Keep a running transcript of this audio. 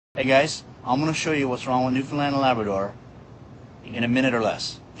Hey guys, I'm going to show you what's wrong with Newfoundland and Labrador in a minute or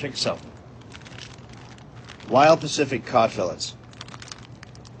less. Check this out. Wild Pacific cod fillets.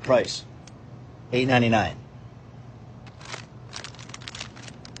 Price $8.99.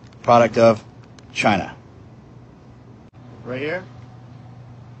 Product of China. Right here,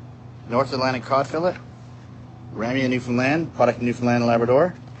 North Atlantic cod fillet, Ramia, Newfoundland, product of Newfoundland and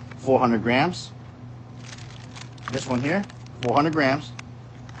Labrador, 400 grams. This one here, 400 grams.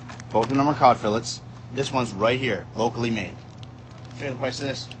 Both of them are cod fillets. This one's right here, locally made. Show you the price of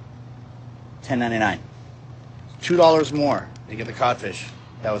this. $10.99. $2 more to get the codfish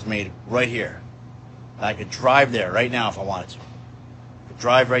that was made right here. I could drive there right now if I wanted to. I could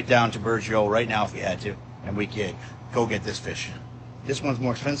drive right down to Burgeo right now if we had to, and we could go get this fish. This one's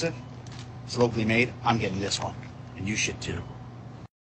more expensive. It's locally made. I'm getting this one, and you should too.